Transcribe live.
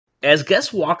As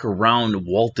guests walk around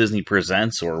Walt Disney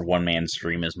Presents, or One Man's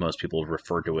Dream as most people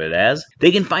refer to it as,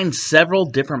 they can find several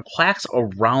different plaques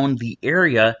around the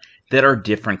area that are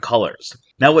different colors.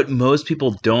 Now, what most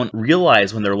people don't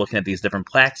realize when they're looking at these different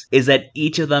plaques is that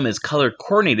each of them is color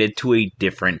coordinated to a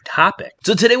different topic.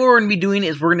 So today what we're going to be doing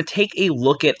is we're going to take a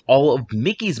look at all of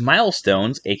Mickey's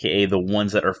milestones, aka the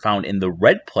ones that are found in the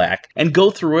red plaque, and go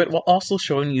through it while also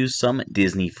showing you some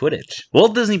Disney footage.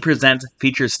 Walt Disney Presents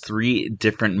features 3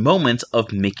 different moments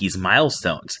of Mickey's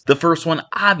milestones. The first one,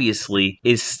 obviously,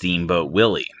 is Steamboat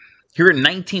Willie. Here in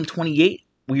 1928,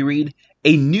 we read,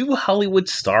 "A new Hollywood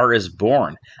star is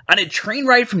born. On a train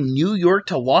ride from New York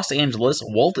to Los Angeles,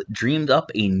 Walt dreamed up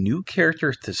a new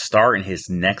character to star in his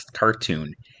next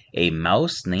cartoon, a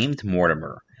mouse named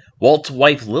Mortimer. Walt's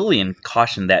wife Lillian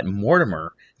cautioned that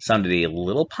Mortimer sounded a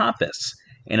little pompous.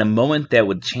 In a moment that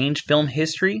would change film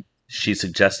history, she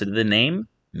suggested the name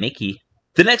Mickey."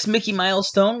 The next Mickey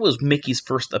milestone was Mickey's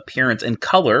first appearance in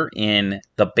color in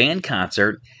the band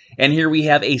concert, and here we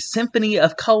have a Symphony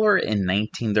of Color in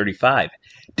 1935.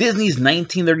 Disney's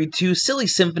 1932 Silly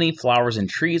Symphony, Flowers and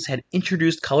Trees had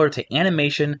introduced color to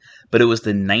animation, but it was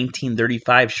the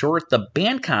 1935 short, The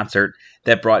Band Concert,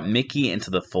 that brought Mickey into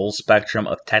the full spectrum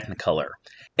of Technicolor.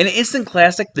 An instant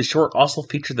classic, the short also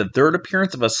featured the third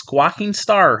appearance of a squawking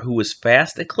star who was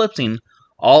fast eclipsing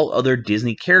all other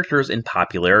Disney characters in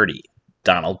popularity,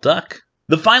 Donald Duck.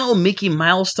 The final Mickey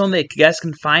milestone that you guys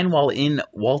can find while in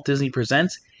Walt Disney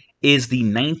Presents is the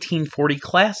 1940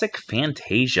 classic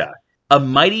Fantasia, a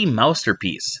mighty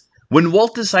masterpiece. When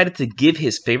Walt decided to give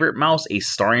his favorite mouse a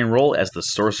starring role as the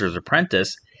Sorcerer's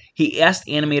Apprentice, he asked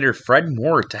animator Fred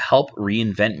Moore to help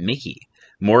reinvent Mickey.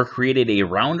 Moore created a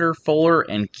rounder, fuller,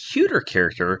 and cuter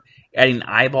character, adding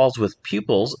eyeballs with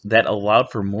pupils that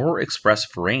allowed for more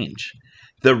expressive range.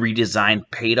 The redesign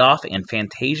paid off, and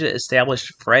Fantasia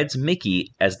established Fred's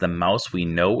Mickey as the mouse we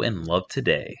know and love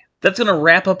today. That's going to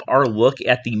wrap up our look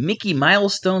at the Mickey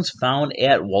milestones found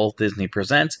at Walt Disney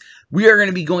Presents. We are going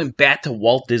to be going back to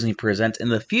Walt Disney Presents in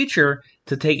the future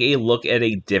to take a look at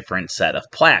a different set of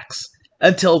plaques.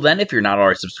 Until then, if you're not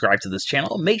already subscribed to this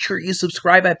channel, make sure you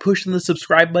subscribe by pushing the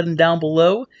subscribe button down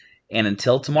below. And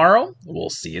until tomorrow, we'll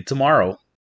see you tomorrow.